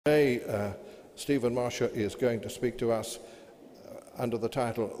Today, Steven Mosher is going to speak to us under the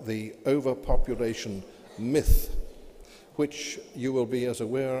title, The Overpopulation Myth, which you will be as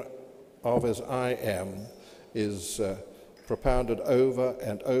aware of as I am, is propounded over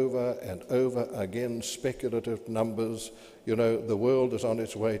and over and over again, speculative numbers. You know, the world is on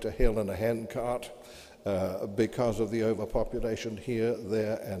its way to hell in a handcart because of the overpopulation here,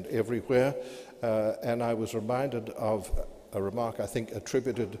 there, and everywhere. And I was reminded of a remark, I think,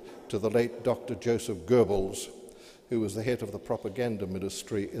 attributed to the late Dr. Joseph Goebbels, who was the head of the propaganda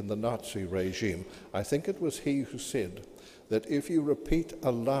ministry in the Nazi regime. I think it was he who said that if you repeat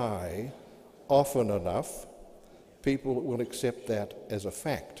a lie often enough, people will accept that as a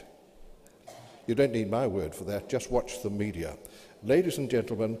fact. You don't need my word for that, just watch the media. Ladies and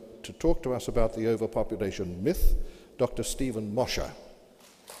gentlemen, to talk to us about the overpopulation myth, Dr. Steven Mosher.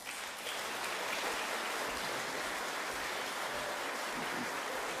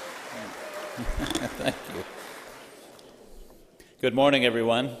 Thank you. Good morning,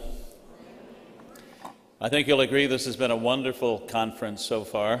 everyone. I think you'll agree this has been a wonderful conference so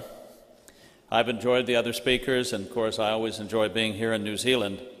far. I've enjoyed the other speakers, and of course I always enjoy being here in New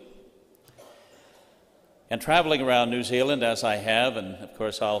Zealand. And traveling around New Zealand as I have, and of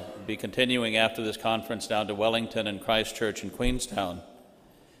course I'll be continuing after this conference down to Wellington and Christchurch and Queenstown,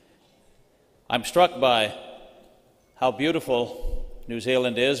 I'm struck by how beautiful New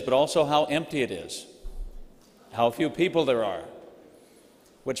Zealand is, but also how empty it is, how few people there are.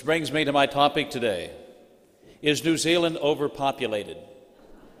 Which brings me to my topic today. Is New Zealand overpopulated?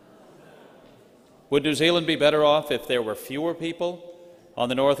 Would New Zealand be better off if there were fewer people on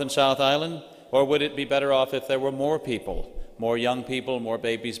the North and South Island, or would it be better off if there were more people, more young people, more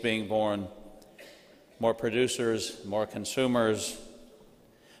babies being born, more producers, more consumers?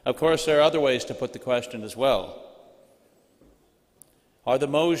 Of course, there are other ways to put the question as well. Are the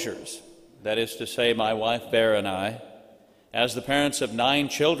Moshers, that is to say my wife Bear and I, as the parents of 9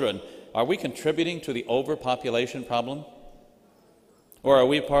 children, are we contributing to the overpopulation problem? Or are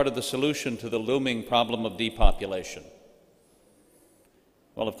we part of the solution to the looming problem of depopulation?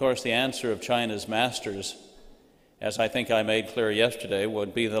 Well, of course, the answer of China's masters, as I think I made clear yesterday,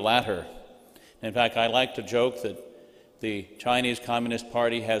 would be the latter. In fact, I like to joke that the Chinese Communist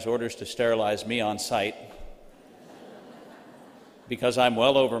Party has orders to sterilize me on sight because I'm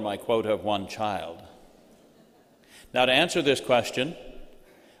well over my quota of 1 child. Now, to answer this question,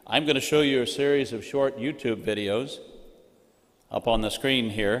 I'm going to show you a series of short YouTube videos up on the screen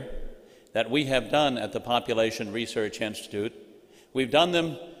here that we have done at the Population Research Institute. We've done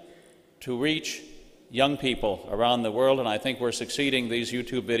them to reach young people around the world, and I think we're succeeding. These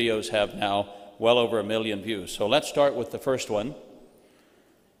YouTube videos have now well over 1 million views. So let's start with the first one.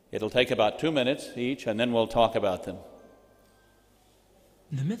 It'll take about 2 minutes each, and then we'll talk about them.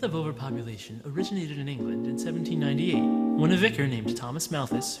 The myth of overpopulation originated in England in 1798, when a vicar named Thomas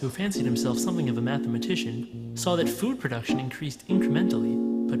Malthus, who fancied himself something of a mathematician, saw that food production increased incrementally,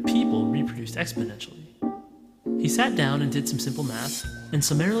 but people reproduced exponentially. He sat down and did some simple math, and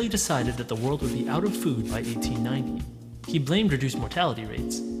summarily decided that the world would be out of food by 1890. He blamed reduced mortality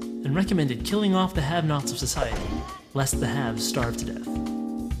rates, and recommended killing off the have-nots of society, lest the haves starve to death.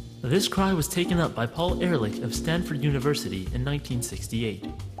 This cry was taken up by Paul Ehrlich of Stanford University in 1968,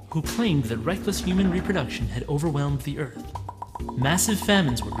 who claimed that reckless human reproduction had overwhelmed the Earth. Massive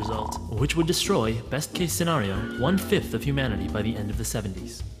famines would result, which would destroy, best-case scenario, 1/5 of humanity by the end of the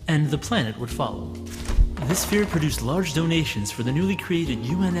 70s, and the planet would follow. This fear produced large donations for the newly created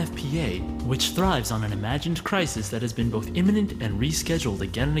UNFPA, which thrives on an imagined crisis that has been both imminent and rescheduled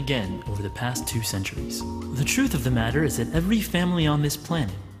again and again over the past 2 centuries. The truth of the matter is that every family on this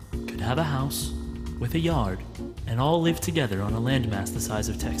planet could have a house with a yard and all live together on a landmass the size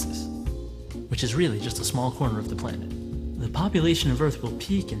of Texas, which is really just a small corner of the planet. The population of Earth will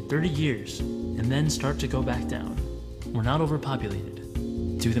peak in 30 years and then start to go back down. We're not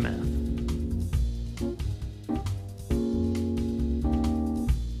overpopulated. Do the math.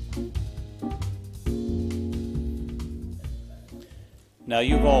 Now,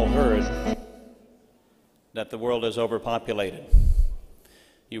 you've all heard that the world is overpopulated.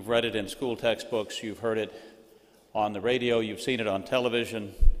 You've read it in school textbooks, you've heard it on the radio, you've seen it on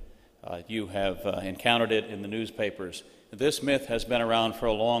television, you have encountered it in the newspapers. This myth has been around for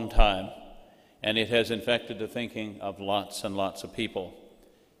a long time, and it has infected the thinking of lots and lots of people.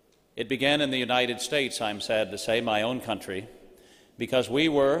 It began in the United States, I'm sad to say, my own country, because we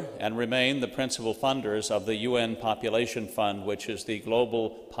were and remain the principal funders of the UN Population Fund, which is the global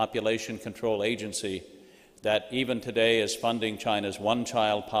population control agency that even today is funding China's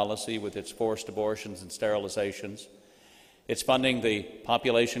one-child policy with its forced abortions and sterilizations. It's funding the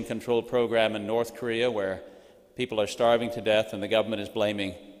population control program in North Korea, where people are starving to death and the government is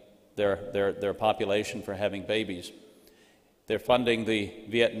blaming their population for having babies. They're funding the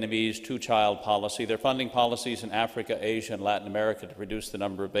Vietnamese two-child policy. They're funding policies in Africa, Asia, and Latin America to reduce the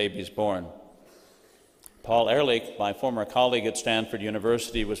number of babies born. Paul Ehrlich, my former colleague at Stanford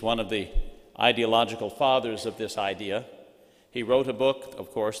University, was one of the ideological fathers of this idea. He wrote a book,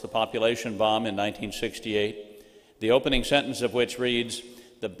 of course, The Population Bomb, in 1968, the opening sentence of which reads,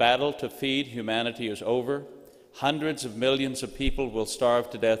 "The battle to feed humanity is over. Hundreds of millions of people will starve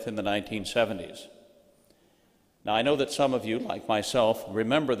to death in the 1970s. Now, I know that some of you, like myself,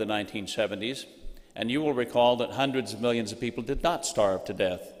 remember the 1970s, and you will recall that hundreds of millions of people did not starve to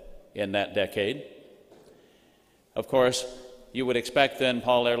death in that decade. Of course, you would expect then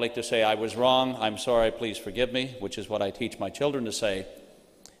Paul Ehrlich to say, "I was wrong, I'm sorry, please forgive me," which is what I teach my children to say.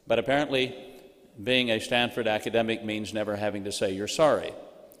 But apparently, being a Stanford academic means never having to say you're sorry,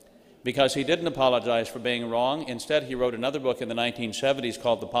 because he didn't apologize for being wrong. Instead, he wrote another book in the 1970s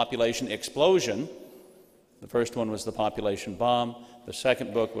called The Population Explosion. The first one was The Population Bomb. The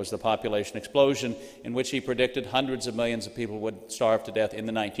second book was The Population Explosion, in which he predicted hundreds of millions of people would starve to death in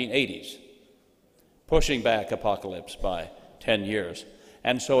the 1980s, pushing back apocalypse by 10 years.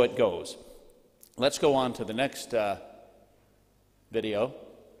 And so it goes. Let's go on to the next video.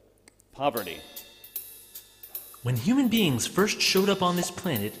 Poverty. When human beings first showed up on this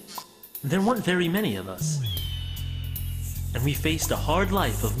planet, there weren't very many of us. And we faced a hard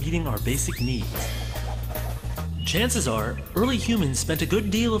life of meeting our basic needs. Chances are, early humans spent a good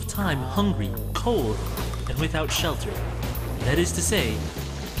deal of time hungry, cold, and without shelter. That is to say,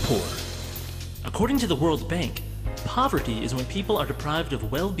 poor. According to the World Bank, poverty is when people are deprived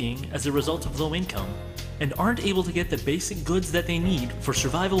of well-being as a result of low income and aren't able to get the basic goods that they need for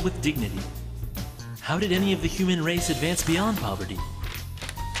survival with dignity. How did any of the human race advance beyond poverty?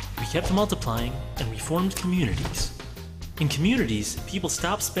 We kept multiplying and we formed communities. In communities, people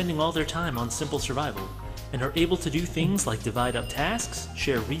stop spending all their time on simple survival and are able to do things like divide up tasks,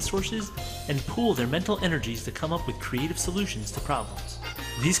 share resources, and pool their mental energies to come up with creative solutions to problems.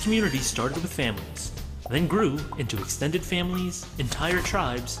 These communities started with families, then grew into extended families, entire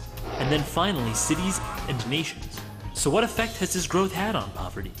tribes, and then finally cities and nations. So what effect has this growth had on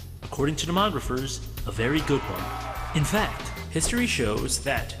poverty? According to demographers, a very good one. In fact, history shows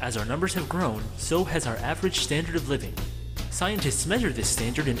that as our numbers have grown, so has our average standard of living. Scientists measure this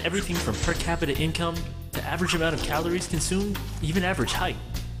standard in everything from per capita income to average amount of calories consumed, even average height.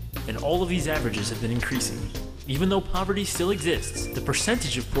 And all of these averages have been increasing. Even though poverty still exists, the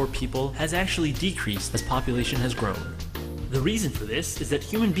percentage of poor people has actually decreased as population has grown. The reason for this is that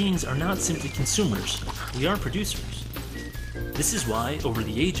human beings are not simply consumers, we are producers. This is why, over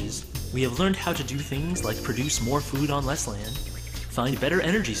the ages, we have learned how to do things like produce more food on less land, find better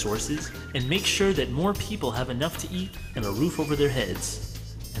energy sources, and make sure that more people have enough to eat and a roof over their heads.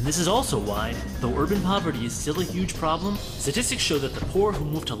 And this is also why, though urban poverty is still a huge problem, statistics show that the poor who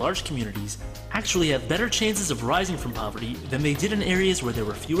move to large communities actually have better chances of rising from poverty than they did in areas where there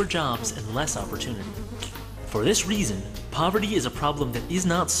were fewer jobs and less opportunity. For this reason, poverty is a problem that is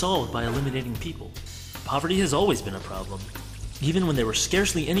not solved by eliminating people. Poverty has always been a problem, even when there were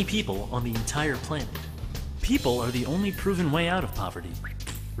scarcely any people on the entire planet. People are the only proven way out of poverty.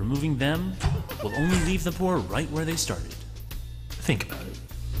 Removing them will only leave the poor right where they started. Think about it.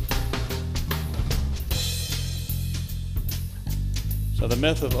 So the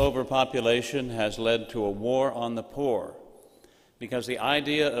myth of overpopulation has led to a war on the poor, because the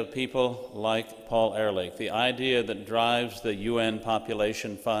idea of people like Paul Ehrlich, the idea that drives the UN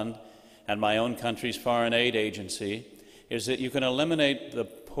Population Fund and my own country's foreign aid agency, is that you can eliminate the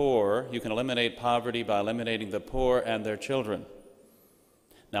poor, you can eliminate poverty by eliminating the poor and their children.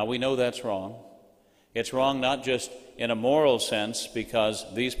 Now, we know that's wrong. It's wrong not just in a moral sense, because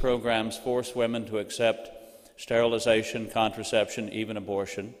these programs force women to accept sterilization, contraception, even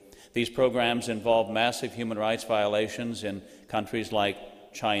abortion. These programs involve massive human rights violations in countries like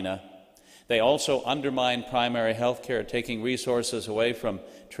China. They also undermine primary health care, taking resources away from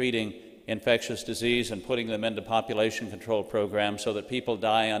treating infectious disease and putting them into population control programs so that people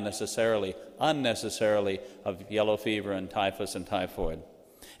die unnecessarily of yellow fever and typhus and typhoid.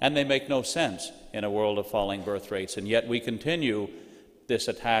 And they make no sense in a world of falling birth rates, and yet we continue this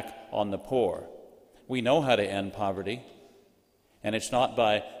attack on the poor. We know how to end poverty, and it's not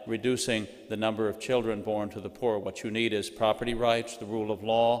by reducing the number of children born to the poor. What you need is property rights, the rule of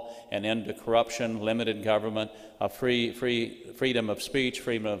law, an end to corruption, limited government, a freedom of speech,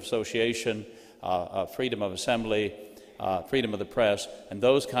 freedom of association, freedom of assembly, freedom of the press, and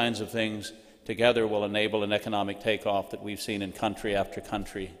those kinds of things together will enable an economic takeoff that we've seen in country after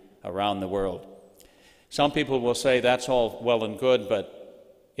country around the world. Some people will say that's all well and good,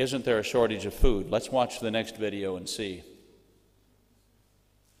 but isn't there a shortage of food? Let's watch the next video and see.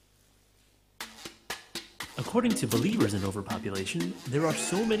 According to believers in overpopulation, there are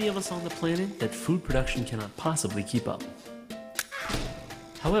so many of us on the planet that food production cannot possibly keep up.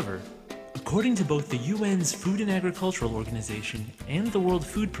 However, according to both the UN's Food and Agricultural Organization and the World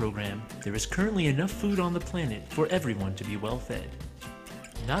Food Program, there is currently enough food on the planet for everyone to be well fed.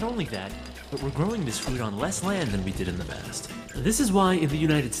 Not only that, but we're growing this food on less land than we did in the past. This is why in the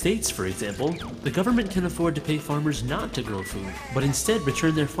United States, for example, the government can afford to pay farmers not to grow food, but instead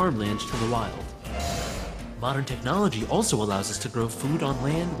return their farmland to the wild. Modern technology also allows us to grow food on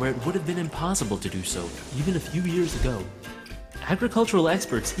land where it would have been impossible to do so, even a few years ago. Agricultural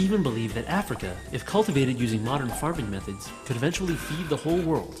experts even believe that Africa, if cultivated using modern farming methods, could eventually feed the whole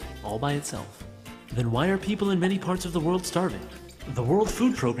world, all by itself. Then why are people in many parts of the world starving? The World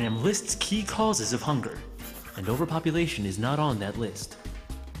Food Program lists key causes of hunger, and overpopulation is not on that list.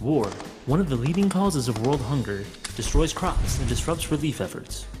 War, one of the leading causes of world hunger, destroys crops and disrupts relief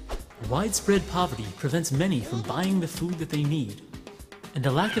efforts. Widespread poverty prevents many from buying the food that they need, and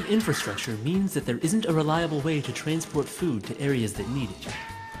a lack of infrastructure means that there isn't a reliable way to transport food to areas that need it.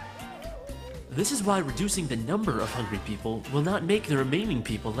 This is why reducing the number of hungry people will not make the remaining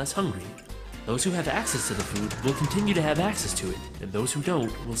people less hungry. Those who have access to the food will continue to have access to it, and those who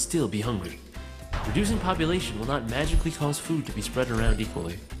don't will still be hungry. Reducing population will not magically cause food to be spread around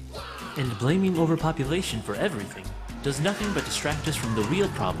equally. And blaming overpopulation for everything does nothing but distract us from the real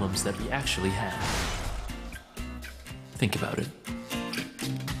problems that we actually have. Think about it.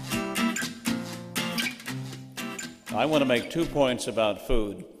 I want to make 2 points about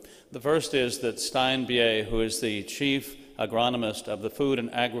food. The first is that Stein Bier, who is the chief agronomist of the Food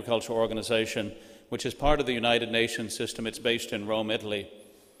and Agriculture Organization, which is part of the United Nations system, it's based in Rome, Italy,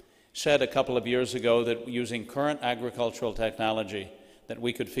 said a couple of years ago that using current agricultural technology that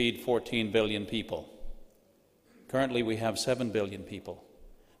we could feed 14 billion people. Currently we have 7 billion people.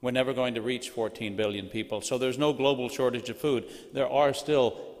 We're never going to reach 14 billion people, so there's no global shortage of food. There are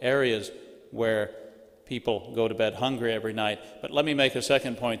still areas where people go to bed hungry every night. But let me make a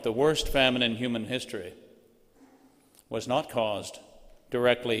second point. The worst famine in human history was not caused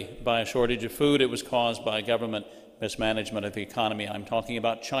directly by a shortage of food. It was caused by government mismanagement of the economy. I'm talking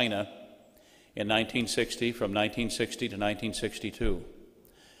about China in 1960, from 1960 to 1962.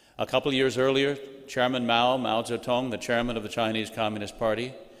 A couple years earlier, Chairman Mao Zedong, the chairman of the Chinese Communist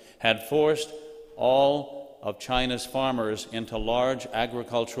Party, had forced all of China's farmers into large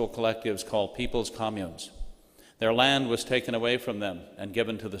agricultural collectives called people's communes. Their land was taken away from them and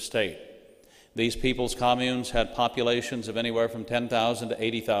given to the state. These people's communes had populations of anywhere from 10,000 to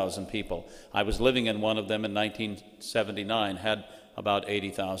 80,000 people. I was living in one of them in 1979, had about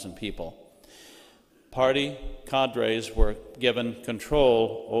 80,000 people. Party cadres were given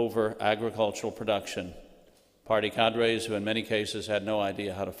control over agricultural production. Party cadres who in many cases had no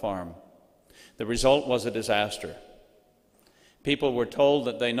idea how to farm. The result was a disaster. People were told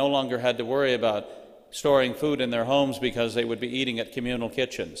that they no longer had to worry about storing food in their homes because they would be eating at communal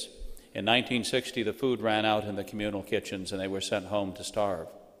kitchens. In 1960, the food ran out in the communal kitchens and they were sent home to starve.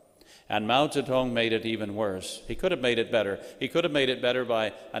 And Mao Zedong made it even worse. He could have made it better. He could have made it better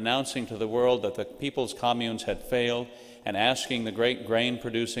by announcing to the world that the people's communes had failed and asking the great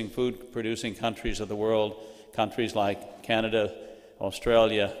grain-producing, food-producing countries of the world, countries like Canada,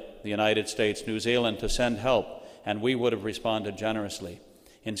 Australia, the United States, New Zealand, to send help, and we would have responded generously.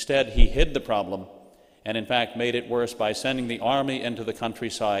 Instead, he hid the problem and in fact made it worse by sending the army into the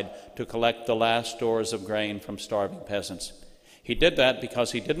countryside to collect the last stores of grain from starving peasants. He did that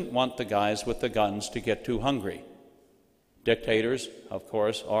because he didn't want the guys with the guns to get too hungry. Dictators, of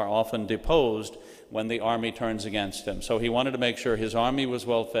course, are often deposed when the army turns against them. So he wanted to make sure his army was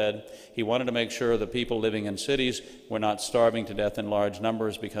well fed. He wanted to make sure the people living in cities were not starving to death in large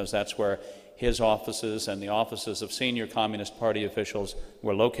numbers, because that's where his offices and the offices of senior Communist Party officials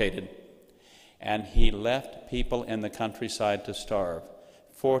were located. And he left people in the countryside to starve.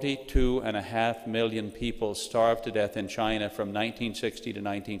 42.5 million people starved to death in China from 1960 to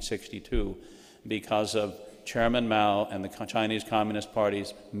 1962 because of Chairman Mao and the Chinese Communist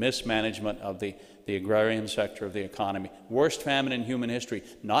Party's mismanagement of the agrarian sector of the economy. Worst famine in human history,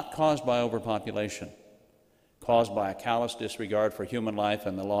 not caused by overpopulation, caused by a callous disregard for human life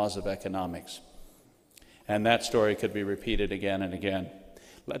and the laws of economics. And that story could be repeated again and again.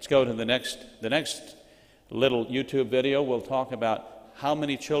 Let's go to the next little YouTube video. We'll talk about how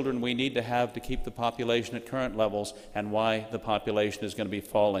many children we need to have to keep the population at current levels and why the population is going to be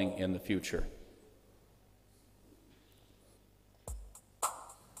falling in the future.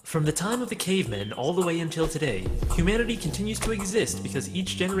 From the time of the cavemen all the way until today, humanity continues to exist because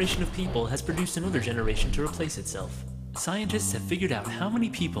each generation of people has produced another generation to replace itself. Scientists have figured out how many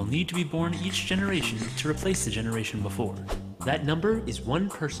people need to be born each generation to replace the generation before. That number is 1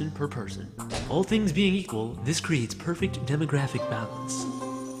 person per person. All things being equal, this creates perfect demographic balance.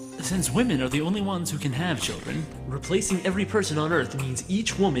 Since women are the only ones who can have children, replacing every person on Earth means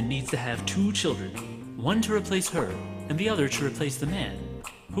each woman needs to have 2 children, one to replace her and the other to replace the man,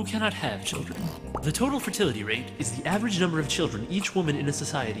 who cannot have children. The total fertility rate is the average number of children each woman in a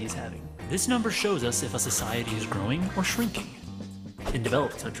society is having. This number shows us if a society is growing or shrinking. In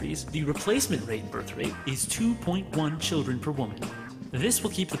developed countries, the replacement rate birth rate is 2.1 children per woman. This will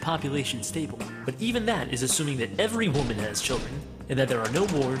keep the population stable, but even that is assuming that every woman has children and that there are no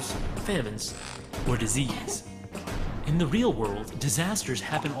wars, famines, or disease. In the real world, disasters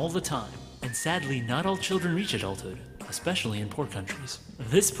happen all the time, and sadly not all children reach adulthood, especially in poor countries.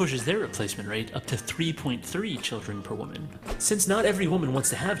 This pushes their replacement rate up to 3.3 children per woman. Since not every woman wants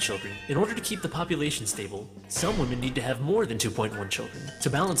to have children, in order to keep the population stable, some women need to have more than 2.1 children to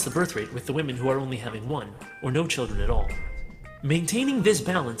balance the birth rate with the women who are only having 1 or no children at all. Maintaining this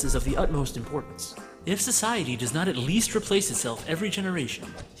balance is of the utmost importance. If society does not at least replace itself every generation,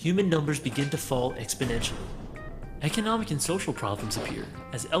 human numbers begin to fall exponentially. Economic and social problems appear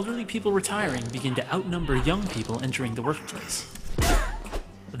as elderly people retiring begin to outnumber young people entering the workplace.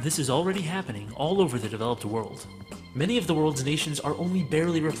 This is already happening all over the developed world. Many of the world's nations are only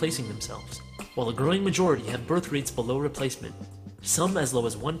barely replacing themselves, while a growing majority have birth rates below replacement, some as low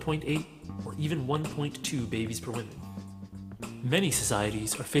as 1.8 or even 1.2 babies per woman. Many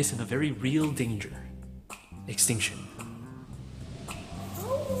societies are facing a very real danger: extinction.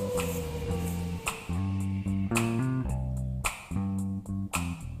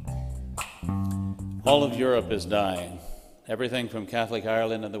 All of Europe is dying. Everything from Catholic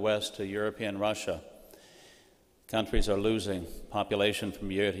Ireland in the west to European Russia. Countries are losing population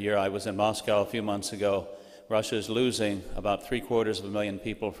from year to year. I was in Moscow a few months ago. Russia is losing about 750,000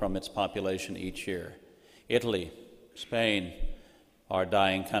 people from its population each year. Italy, Spain are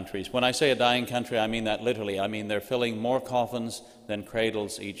dying countries. When I say a dying country, I mean that literally. I mean they're filling more coffins than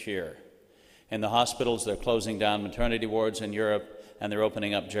cradles each year. In the hospitals, they're closing down maternity wards in Europe, and they're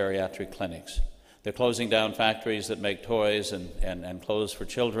opening up geriatric clinics. They're closing down factories that make toys and clothes for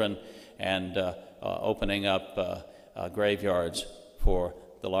children, and opening up graveyards for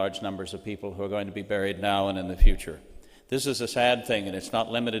the large numbers of people who are going to be buried now and in the future. This is a sad thing, and it's not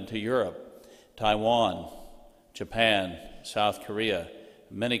limited to Europe. Taiwan, Japan, South Korea,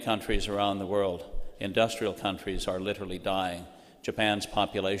 many countries around the world, industrial countries, are literally dying. Japan's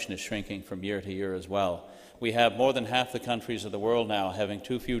population is shrinking from year to year as well. We have more than half the countries of the world now having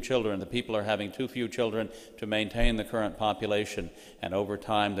too few children. The people are having too few children to maintain the current population, and over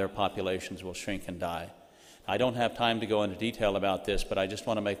time their populations will shrink and die. I don't have time to go into detail about this, but I just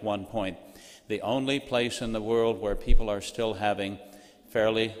want to make one point. The only place in the world where people are still having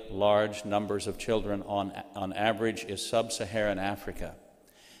fairly large numbers of children on average is sub-Saharan Africa.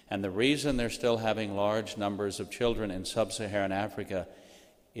 And the reason they're still having large numbers of children in sub-Saharan Africa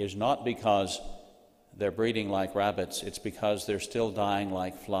is not because they're breeding like rabbits, it's because they're still dying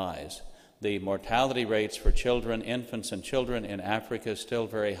like flies. The mortality rates for children, infants and children in Africa is still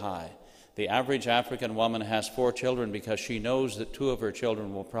very high. The average African woman has 4 children because she knows that 2 of her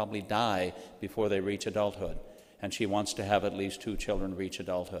children will probably die before they reach adulthood, and she wants to have at least 2 children reach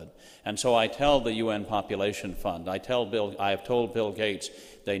adulthood. And so I tell the UN Population Fund, I have told Bill Gates,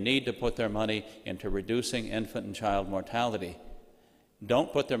 they need to put their money into reducing infant and child mortality.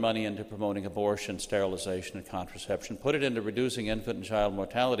 Don't put their money into promoting abortion, sterilization, and contraception. Put it into reducing infant and child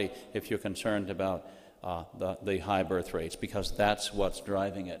mortality if you're concerned about the high birth rates, because that's what's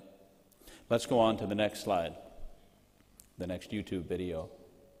driving it. Let's go on to the next slide, the next YouTube video.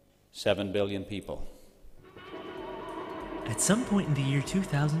 7 billion people. At some point in the year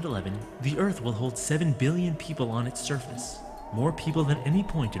 2011, the Earth will hold 7 billion people on its surface, more people than any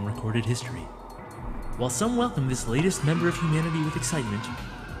point in recorded history. While some welcome this latest member of humanity with excitement,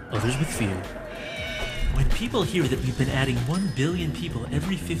 others with fear. When people hear that we've been adding 1 billion people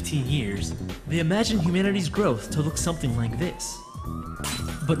every 15 years, they imagine humanity's growth to look something like this.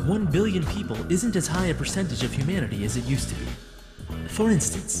 But 1 billion people isn't as high a percentage of humanity as it used to be. For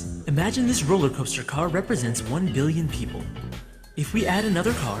instance, imagine this roller coaster car represents 1 billion people. If we add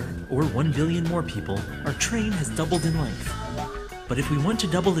another car, or 1 billion more people, our train has doubled in length. But if we want to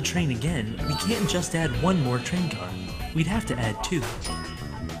double the train again, we can't just add one more train car. We'd have to add two.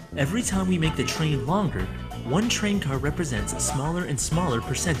 Every time we make the train longer, one train car represents a smaller and smaller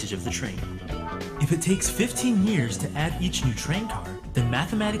percentage of the train. If it takes 15 years to add each new train car, then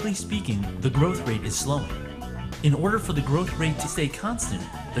mathematically speaking, the growth rate is slowing. In order for the growth rate to stay constant,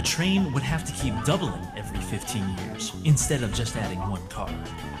 the train would have to keep doubling every 15 years, instead of just adding one car.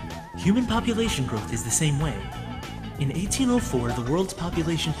 Human population growth is the same way. In 1804, the world's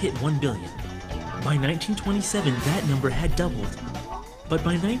population hit 1 billion. By 1927, that number had doubled. But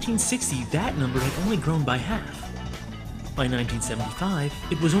by 1960, that number had only grown by half. By 1975,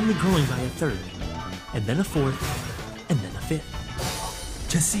 it was only growing by a third, and then a fourth, and then a fifth.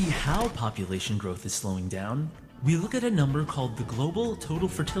 To see how population growth is slowing down, we look at a number called the global total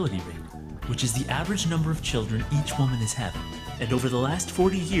fertility rate, which is the average number of children each woman is having. And over the last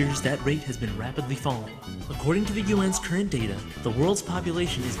 40 years, that rate has been rapidly falling. According to the UN's current data, the world's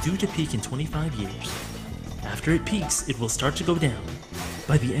population is due to peak in 25 years. After it peaks, it will start to go down.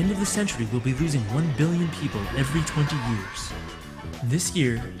 By the end of the century, we'll be losing 1 billion people every 20 years. This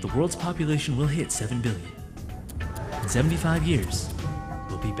year, the world's population will hit 7 billion. In 75 years,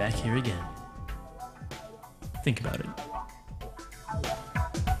 we'll be back here again. Think about it.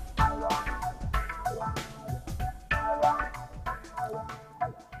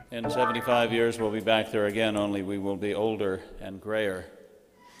 In 75 years, we'll be back there again, only we will be older and grayer.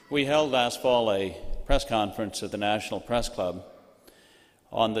 We held last fall a press conference at the National Press Club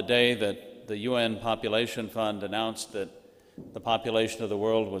on the day that the UN Population Fund announced that the population of the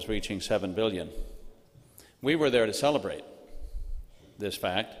world was reaching 7 billion. We were there to celebrate this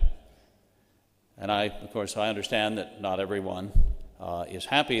fact. And of course, I understand that not everyone is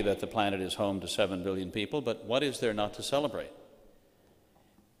happy that the planet is home to 7 billion people, but what is there not to celebrate?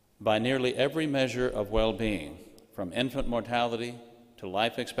 By nearly every measure of well-being, from infant mortality to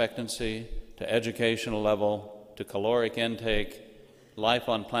life expectancy to educational level to caloric intake, life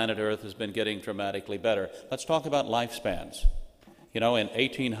on planet Earth has been getting dramatically better. Let's talk about lifespans. You know, in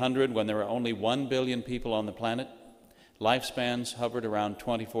 1800, when there were only 1 billion people on the planet, lifespans hovered around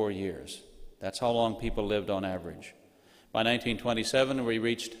 24 years. That's how long people lived on average. By 1927, we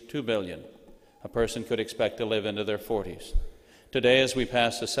reached 2 billion. A person could expect to live into their 40s. Today, as we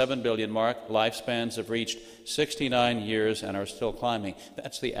pass the 7 billion mark, lifespans have reached 69 years and are still climbing.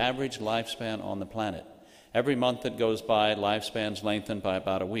 That's the average lifespan on the planet. Every month that goes by, lifespans lengthen by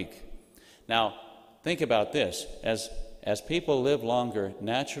about a week. Now, think about this. As people live longer,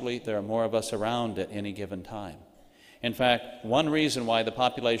 naturally there are more of us around at any given time. In fact, one reason why the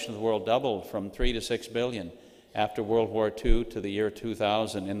population of the world doubled from 3 to 6 billion after World War II to the year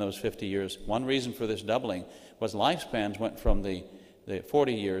 2000 in those 50 years, one reason for this doubling was lifespans went from the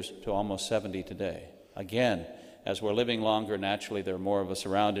 40 years to almost 70 today. Again, as we're living longer, naturally there are more of us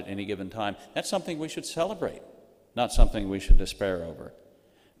around at any given time. That's something we should celebrate, not something we should despair over.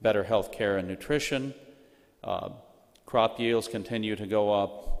 Better health care and nutrition, crop yields continue to go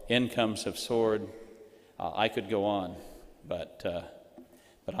up, incomes have soared. I could go on, but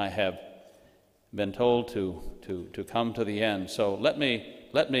I have been told to come to the end. So let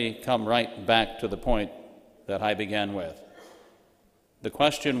me come right back to the point that I began with. The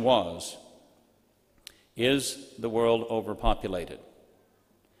question was, is the world overpopulated?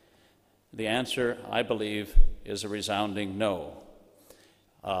 The answer, I believe, is a resounding no.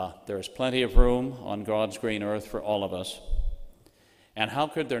 There's plenty of room on God's green earth for all of us. And how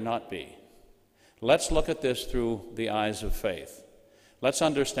could there not be? Let's look at this through the eyes of faith. Let's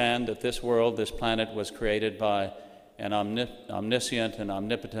understand that this world, this planet, was created by an omniscient and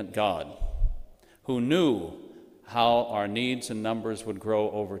omnipotent God who knew how our needs and numbers would grow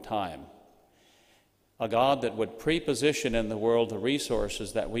over time. A God that would pre-position in the world the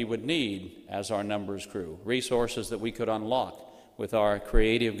resources that we would need as our numbers grew, resources that we could unlock with our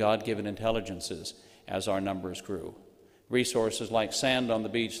creative God-given intelligences as our numbers grew. Resources like sand on the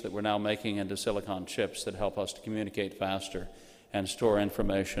beach that we're now making into silicon chips that help us to communicate faster and store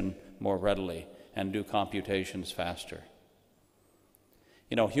information more readily and do computations faster.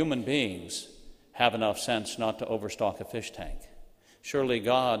 You know, human beings have enough sense not to overstock a fish tank. Surely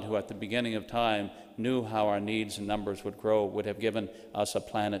God, who at the beginning of time knew how our needs and numbers would grow, would have given us a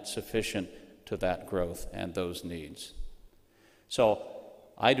planet sufficient to that growth and those needs. So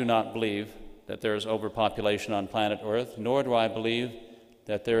I do not believe that there is overpopulation on planet Earth, nor do I believe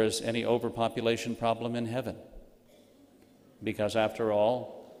that there is any overpopulation problem in heaven. Because after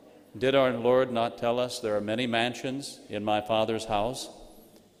all, did our Lord not tell us there are many mansions in my Father's house?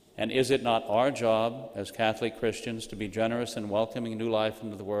 And is it not our job as Catholic Christians to be generous in welcoming new life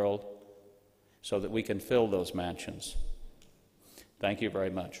into the world so that we can fill those mansions? Thank you very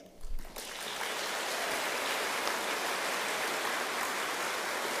much.